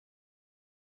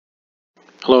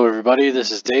Hello everybody, this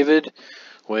is David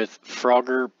with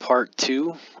Frogger Part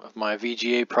 2 of my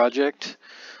VGA project.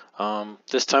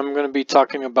 This time I'm going to be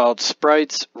talking about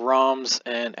sprites, ROMs,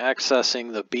 and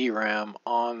accessing the BRAM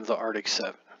on the Arctic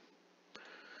 7.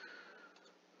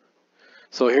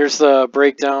 So here's the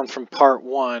breakdown from Part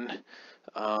 1.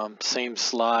 Same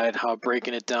slide, how I'm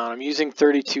breaking it down. I'm using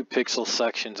 32 pixel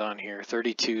sections on here,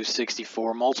 32,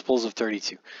 64, multiples of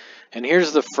 32. And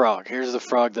here's the frog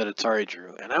that Atari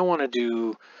drew. And I want to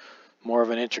do more of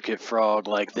an intricate frog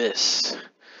like this.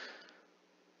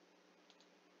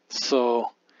 So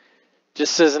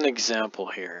just as an example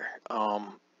here,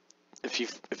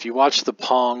 if you watch the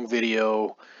Pong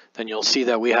video, then you'll see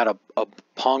that we had a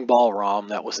Pong ball ROM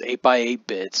that was 8 by 8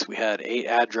 bits. We had 8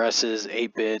 addresses,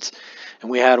 8 bits,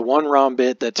 and we had one ROM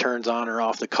bit that turns on or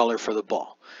off the color for the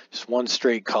ball, just one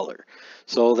straight color.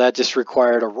 So that just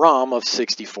required a ROM of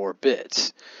 64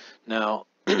 bits. Now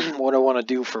what I want to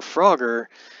do for Frogger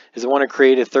is I want to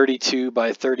create a 32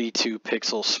 by 32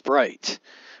 pixel sprite.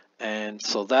 And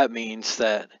so that means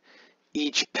that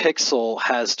each pixel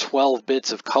has 12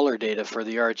 bits of color data for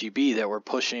the RGB that we're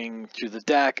pushing through the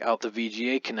DAC out the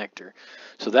VGA connector.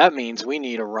 So that means we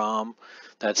need a ROM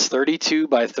that's 32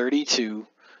 by 32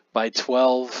 by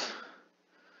 12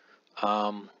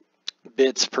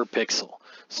 bits per pixel.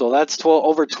 So that's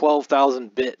over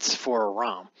 12,000 bits for a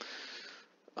ROM.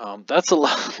 That's a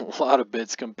lot of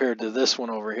bits compared to this one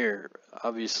over here,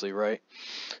 obviously, right?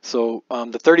 So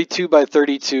the 32 by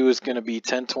 32 is going to be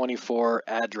 1024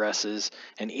 addresses,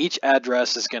 and each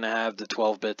address is going to have the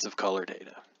 12 bits of color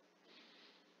data.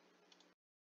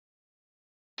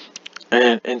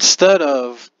 And instead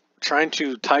of trying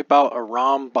to type out a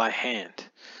ROM by hand,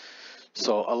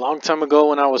 so a long time ago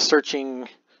when I was searching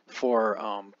for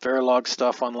Verilog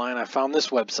stuff online, I found this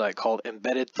website called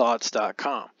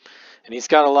embeddedthoughts.com. And he's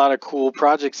got a lot of cool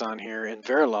projects on here in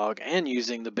Verilog and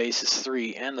using the Basys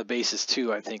 3 and the Basys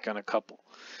 2, I think, on a couple.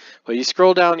 But you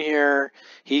scroll down here,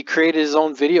 he created his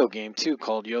own video game too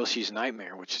called Yoshi's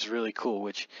Nightmare, which is really cool,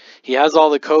 which he has all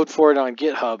the code for it on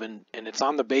GitHub, and it's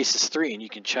on the Basys 3, and you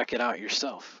can check it out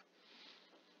yourself.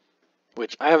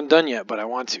 Which I haven't done yet, but I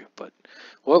want to. But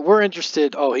what we're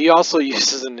interested, oh, he also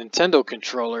uses a Nintendo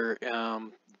controller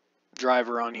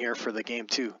driver on here for the game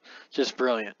too. Just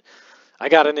brilliant. I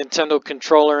got a Nintendo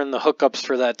controller and the hookups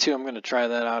for that too. I'm going to try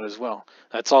that out as well.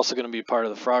 That's also going to be part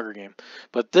of the Frogger game.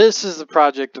 But this is the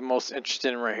project I'm most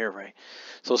interested in right here, right?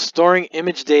 So storing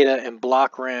image data in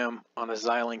block RAM on a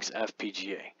Xilinx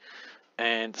FPGA.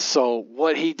 And so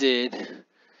what he did,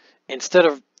 instead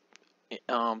of,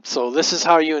 so this is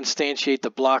how you instantiate the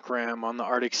block RAM on the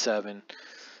Arctic 7.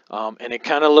 And it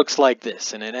kind of looks like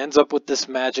this, and it ends up with this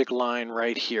magic line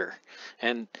right here.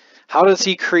 And how does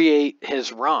he create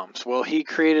his ROMs? Well, he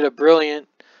created a brilliant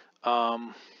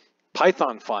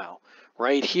Python file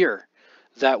right here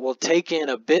that will take in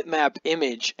a bitmap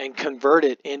image and convert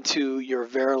it into your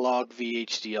Verilog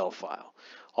VHDL file.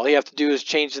 All you have to do is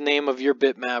change the name of your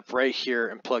bitmap right here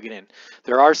and plug it in.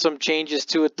 There are some changes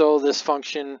to it though. This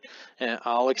function, and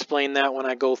I'll explain that when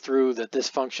I go through, that this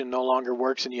function no longer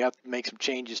works and you have to make some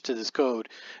changes to this code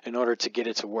in order to get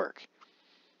it to work.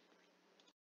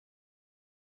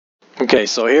 Okay,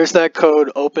 so here's that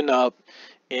code opened up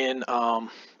in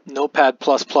Notepad++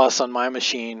 on my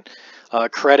machine.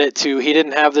 Credit to, he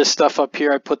didn't have this stuff up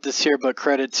here, I put this here, but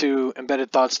credit to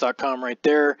embeddedthoughts.com right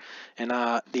there. And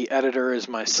the editor is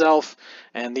myself.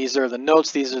 And these are the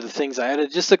notes, these are the things I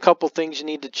added. Just a couple things you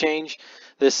need to change.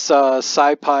 This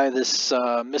SciPy, this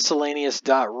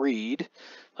miscellaneous.read,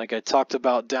 like I talked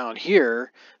about down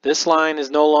here, this line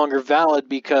is no longer valid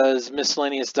because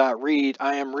miscellaneous.read,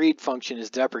 IamRead function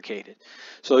is deprecated.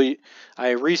 So I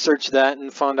researched that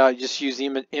and found out you just use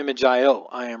imageio,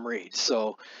 IamRead.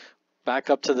 So back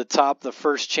up to the top, the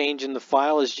first change in the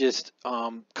file is just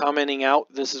commenting out,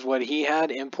 this is what he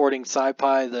had, importing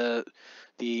SciPy,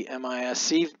 the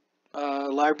MISC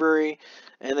library,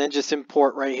 and then just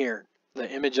import right here, the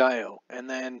imageio. And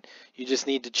then you just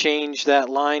need to change that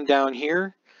line down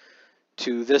here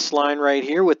to this line right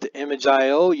here with the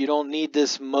imageio. You don't need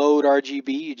this mode RGB,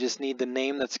 you just need the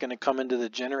name that's going to come into the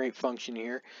generate function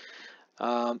here.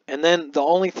 And then the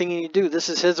only thing you need to do, this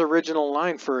is his original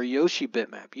line for a Yoshi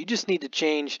bitmap. You just need to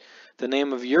change the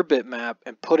name of your bitmap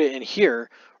and put it in here,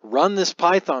 run this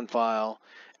Python file,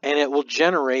 and it will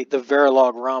generate the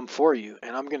Verilog ROM for you.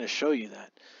 And I'm going to show you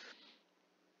that.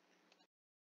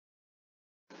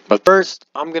 But first,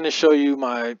 I'm going to show you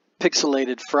my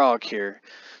pixelated frog here.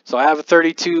 So I have a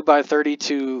 32 by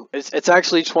 32. It's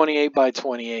actually 28 by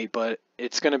 28, but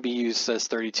it's going to be used as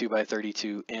 32 by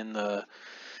 32 in the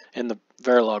in the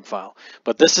Verilog file.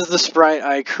 But this is the sprite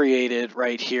I created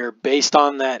right here based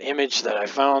on that image that I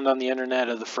found on the internet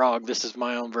of the frog. This is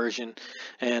my own version.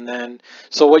 And then,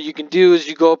 so what you can do is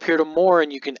you go up here to more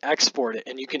and you can export it.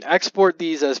 And you can export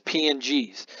these as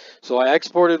PNGs. So I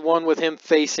exported one with him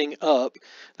facing up.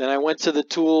 Then I went to the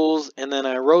tools and then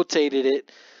I rotated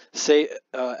it.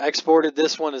 Exported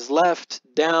this one as left,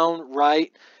 down,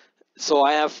 right. So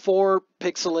I have 4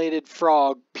 pixelated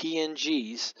frog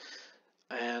PNGs.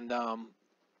 And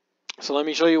so let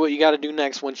me show you what you got to do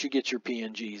next once you get your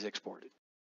PNGs exported.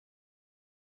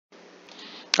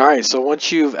 Alright, so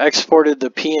once you've exported the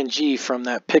PNG from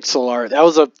that pixel art, that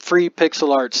was a free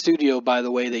pixel art studio, by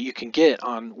the way, that you can get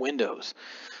on Windows.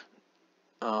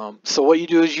 So what you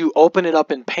do is you open it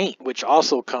up in Paint, which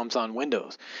also comes on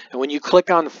Windows. And when you click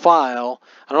on File,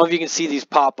 I don't know if you can see these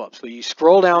pop-ups, but you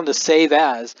scroll down to Save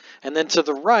As, and then to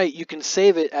the right you can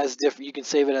save it as different. You can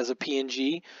save it as a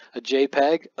PNG, a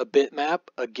JPEG, a bitmap,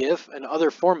 a GIF, and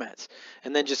other formats.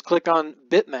 And then just click on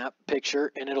Bitmap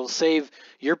Picture, and it'll save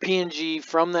your PNG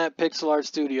from that Pixel Art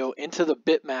Studio into the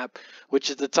bitmap,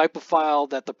 which is the type of file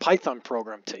that the Python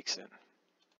program takes in.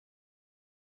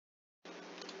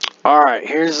 Alright,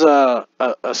 here's a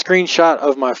screenshot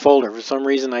of my folder. For some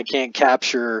reason I can't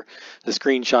capture the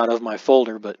screenshot of my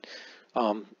folder, but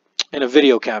in a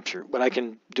video capture, but I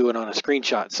can do it on a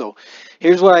screenshot. So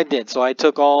here's what I did. So I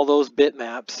took all those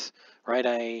bitmaps, right?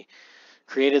 I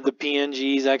created the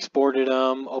PNGs, exported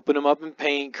them, opened them up in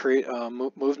Paint,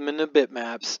 moved them into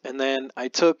bitmaps, and then I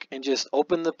took and just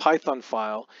opened the Python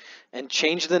file and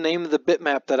changed the name of the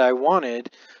bitmap that I wanted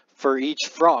for each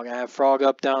frog. I have frog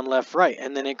up, down, left, right,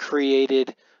 and then it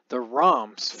created the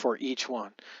ROMs for each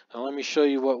one. Now let me show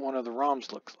you what one of the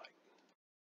ROMs looks like.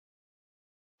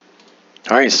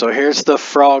 Alright, so here's the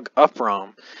frog up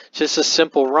ROM. Just a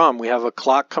simple ROM. We have a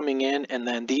clock coming in, and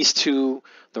then these two,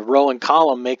 the row and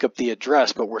column, make up the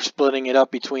address, but we're splitting it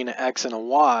up between an X and a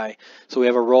Y, so we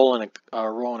have a row and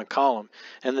a column.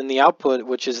 And then the output,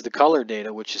 which is the color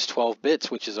data, which is 12 bits,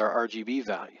 which is our RGB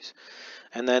values.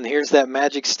 And then here's that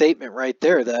magic statement right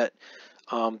there that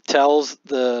tells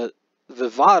the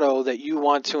Vivado that you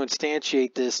want to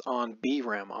instantiate this on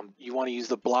BRAM. You want to use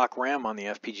the block RAM on the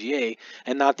FPGA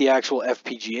and not the actual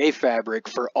FPGA fabric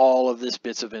for all of this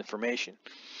bits of information.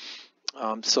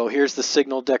 So here's the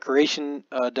signal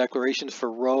declarations for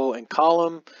row and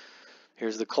column.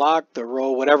 Here's the clock, the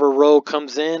row, whatever row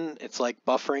comes in, it's like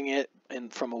buffering it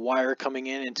and from a wire coming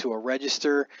in into a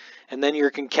register. And then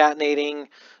you're concatenating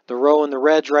the row and the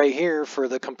reg right here for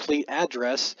the complete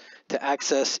address to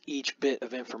access each bit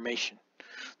of information.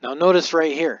 Now notice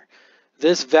right here,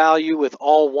 this value with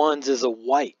all ones is a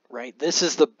white, right? This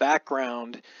is the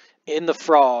background in the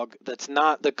frog that's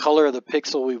not the color of the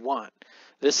pixel we want.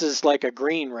 This is like a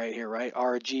green right here, right?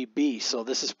 RGB. So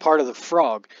this is part of the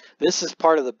frog. This is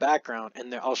part of the background.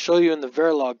 And I'll show you in the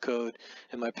Verilog code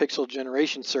in my pixel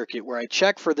generation circuit where I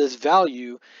check for this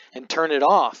value and turn it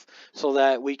off so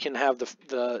that we can have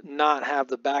not have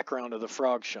the background of the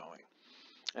frog showing.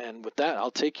 And with that,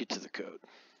 I'll take you to the code.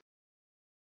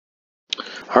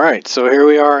 Alright, so here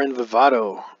we are in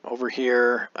Vivado. Over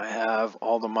here I have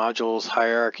all the modules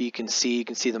hierarchy. You can see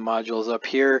the modules up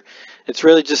here. It's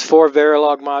really just 4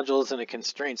 Verilog modules and a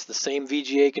constraints. The same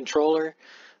VGA controller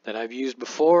that I've used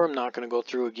before. I'm not going to go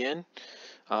through again.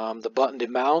 The button to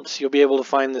bounce. You'll be able to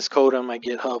find this code on my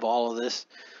GitHub, all of this.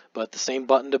 But the same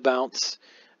button to bounce.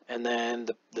 And then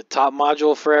the top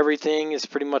module for everything is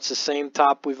pretty much the same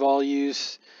top we've all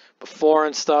used before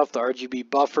and stuff. The RGB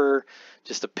buffer.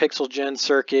 Just a pixel gen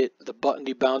circuit, the button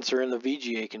debouncer, and the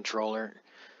VGA controller.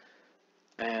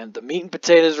 And the meat and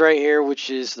potatoes right here,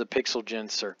 which is the pixel gen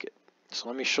circuit. So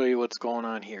let me show you what's going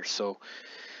on here. So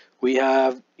we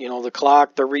have, the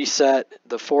clock, the reset,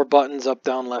 the 4 buttons up,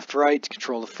 down, left, right to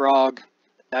control the frog.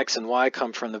 X and Y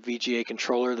come from the VGA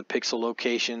controller, the pixel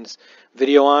locations.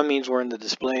 Video on means we're in the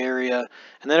display area.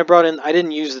 And then I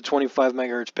didn't use the 25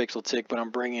 megahertz pixel tick, but I'm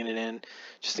bringing it in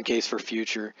just in case for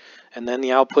future. And then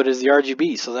the output is the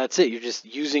RGB, so that's it. You're just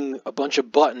using a bunch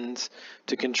of buttons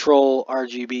to control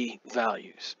RGB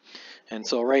values. And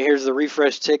so right here's the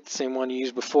refresh tick, the same one you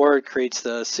used before. It creates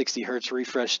the 60 hertz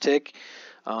refresh tick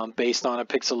based on a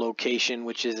pixel location,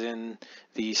 which is in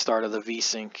the start of the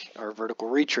VSync or vertical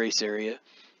retrace area.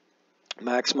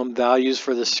 Maximum values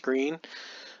for the screen.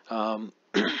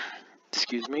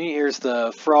 Excuse me. Here's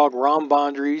the frog ROM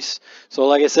boundaries. So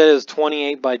like I said, it was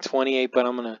 28 by 28, but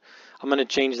I'm gonna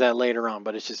change that later on.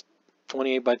 But it's just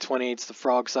 28 by 28 is the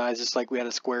frog size, just like we had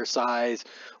a square size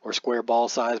or square ball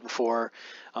size before.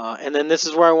 And then this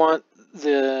is where I want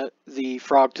the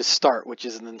frog to start, which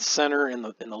is in the center in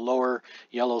the lower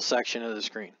yellow section of the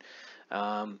screen.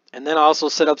 And then I also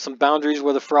set up some boundaries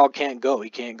where the frog can't go. He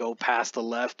can't go past the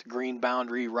left green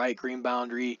boundary, right green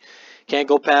boundary. Can't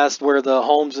go past where the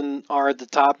homes are at the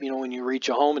top. You know, when you reach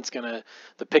a home,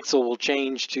 the pixel will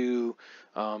change to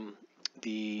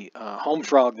the home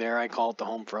frog there. I call it the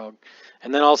home frog.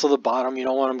 And then also the bottom. You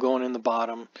don't want them going in the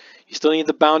bottom. You still need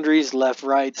the boundaries, left,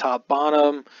 right, top,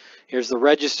 bottom. Here's the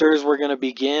registers. We're going to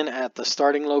begin at the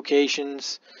starting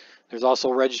locations. There's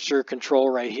also register control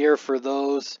right here for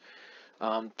those.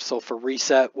 So for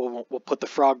reset, we'll put the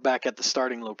frog back at the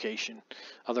starting location.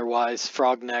 Otherwise,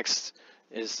 frog next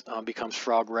becomes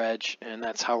frog reg, and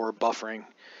that's how we're buffering.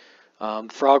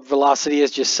 Frog velocity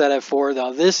is just set at 4.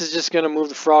 Now this is just going to move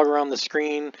the frog around the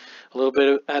screen a little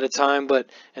bit at a time, but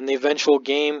in the eventual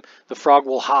game, the frog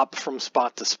will hop from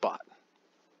spot to spot.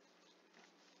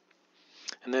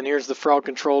 And then here's the frog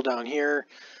control down here.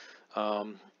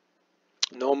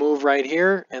 No move right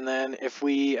here, and then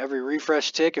every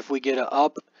refresh tick, if we get an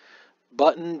up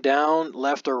button, down,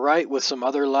 left, or right with some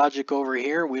other logic over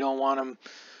here, we don't want them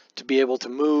to be able to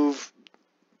move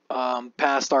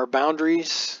past our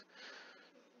boundaries,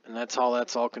 and that's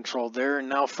all controlled there. And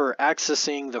now for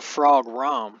accessing the frog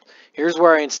ROM, here's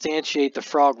where I instantiate the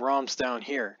frog ROMs down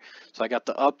here. So I got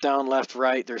the up, down, left,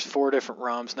 right. There's 4 different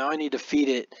ROMs. Now I need to feed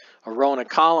it a row and a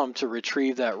column to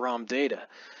retrieve that ROM data.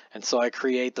 And so I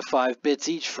create the 5 bits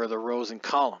each for the rows and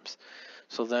columns.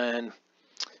 So then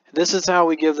this is how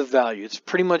we give the value. It's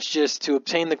pretty much just to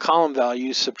obtain the column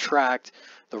value, subtract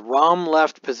the ROM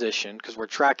left position, because we're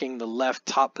tracking the left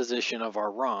top position of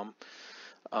our ROM.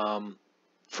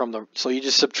 So you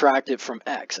just subtract it from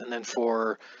X. And then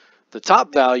for the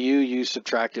top value, you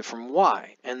subtract it from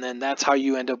Y. And then that's how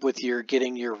you end up with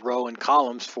getting your row and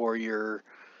columns for your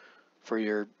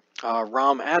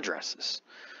ROM addresses.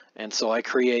 And so I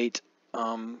create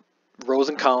rows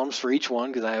and columns for each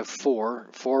one because I have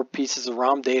four pieces of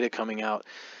ROM data coming out,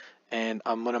 and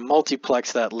I'm going to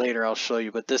multiplex that later. I'll show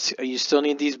you, but you still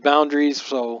need these boundaries.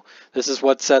 So this is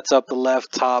what sets up the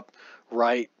left, top,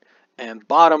 right, and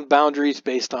bottom boundaries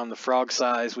based on the frog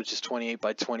size, which is 28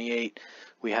 by 28.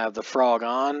 We have the frog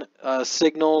on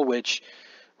signal, which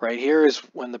right here is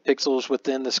when the pixel is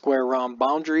within the square ROM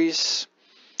boundaries.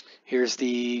 Here's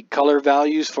the color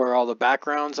values for all the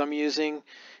backgrounds I'm using.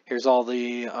 Here's all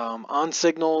the on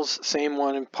signals. Same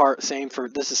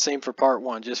for part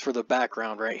 1, just for the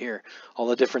background right here. All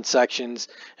the different sections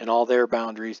and all their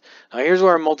boundaries. Now here's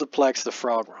where I multiplex the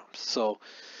frog ROMs. So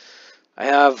I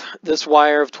have this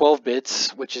wire of 12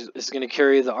 bits, which is going to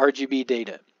carry the RGB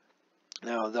data.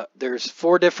 Now there's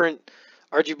 4 different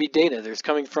RGB data. There's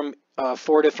coming from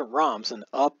 4 different ROMs, an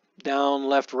up, down,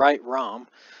 left, right ROM.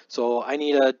 So I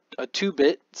need a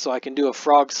 2-bit, so I can do a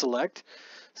frog select.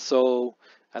 So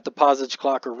at the posage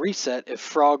clock or reset,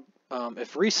 if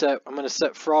reset, I'm going to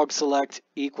set frog select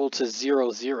equal to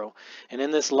 0, 0. And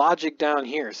in this logic down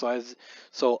here,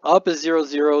 so up is 0,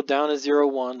 0, down is 0,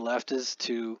 1, left is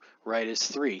 2, right is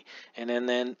 3. And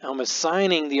then I'm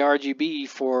assigning the RGB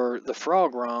for the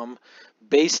frog ROM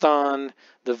based on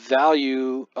the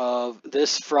value of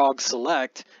this frog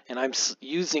select, and I'm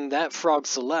using that frog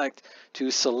select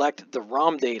to select the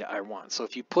ROM data I want. So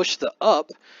if you push the up,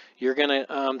 you're going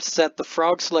to set the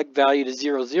frog select value to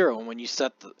 0, 0. And when you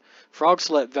set the frog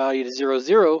select value to 0,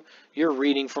 0, you're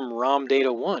reading from ROM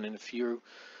data 1. And if you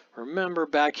remember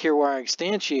back here where I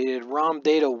instantiated, ROM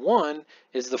data 1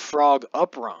 is the frog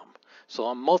up ROM. So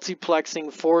I'm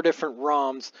multiplexing 4 different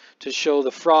ROMs to show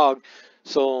the frog,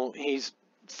 so he's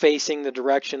facing the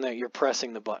direction that you're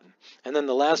pressing the button. And then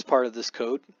the last part of this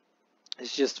code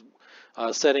is just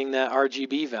setting that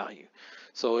RGB value.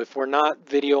 So if we're not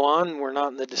video on, we're not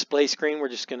in the display screen, we're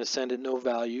just going to send it no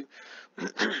value.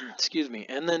 Excuse me.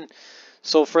 And then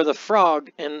so for the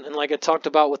frog, and like I talked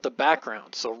about with the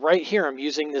background, so right here I'm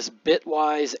using this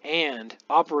bitwise AND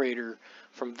operator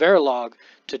from Verilog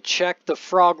to check the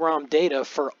frog ROM data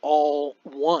for all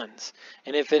ones.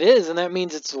 And if it is, then that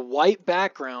means it's a white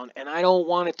background and I don't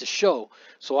want it to show.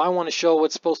 So I want to show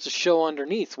what's supposed to show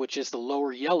underneath, which is the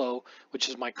lower yellow, which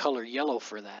is my color yellow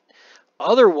for that.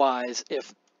 Otherwise,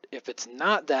 if it's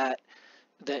not that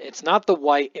it's not the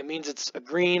white, it means it's a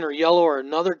green or yellow or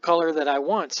another color that I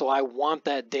want. So I want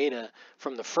that data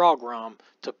from the frog ROM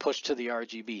to push to the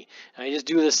RGB. And I just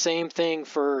do the same thing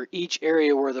for each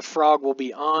area where the frog will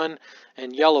be on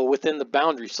and yellow within the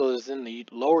boundary. So it's in the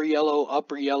lower yellow,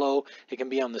 upper yellow, it can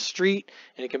be on the street,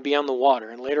 and it can be on the water.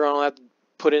 And later on I'll have to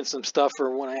put in some stuff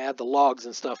for when I add the logs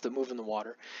and stuff that move in the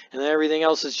water. And then everything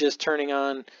else is just turning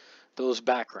on those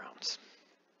backgrounds.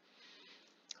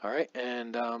 Alright,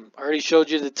 and I already showed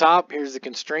you the top. Here's the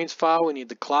constraints file. We need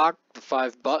the clock, the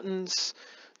 5 buttons,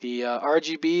 the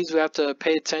RGBs. We have to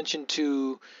pay attention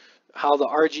to how the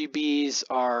RGBs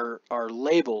are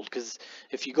labeled, because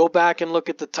if you go back and look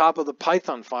at the top of the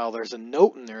Python file, there's a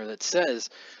note in there that says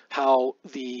how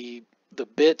the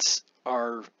bits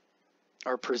are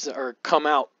come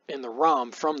out in the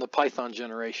ROM from the Python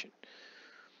generation.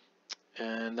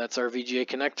 And that's our VGA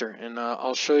connector, and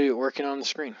I'll show you it working on the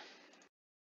screen.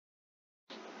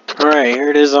 Alright, here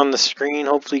it is on the screen.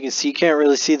 Hopefully you can see. You can't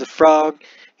really see the frog.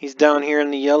 He's down here in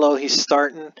the yellow. He's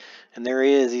starting, and there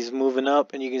he is. He's moving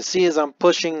up, and you can see as I'm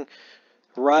pushing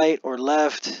right or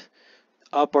left,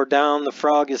 up or down, the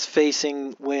frog is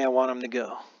facing the way I want him to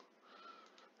go.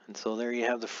 And so there you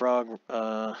have the frog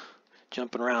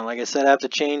jumping around. Like I said, I have to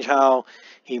change how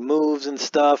he moves and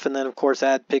stuff, and then of course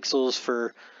add pixels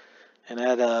for, and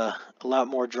add a lot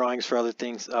more drawings for other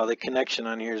things. The connection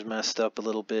on here is messed up a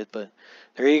little bit, but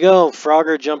there you go.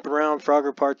 Frogger jumping around,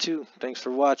 Frogger part 2. Thanks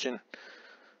for watching.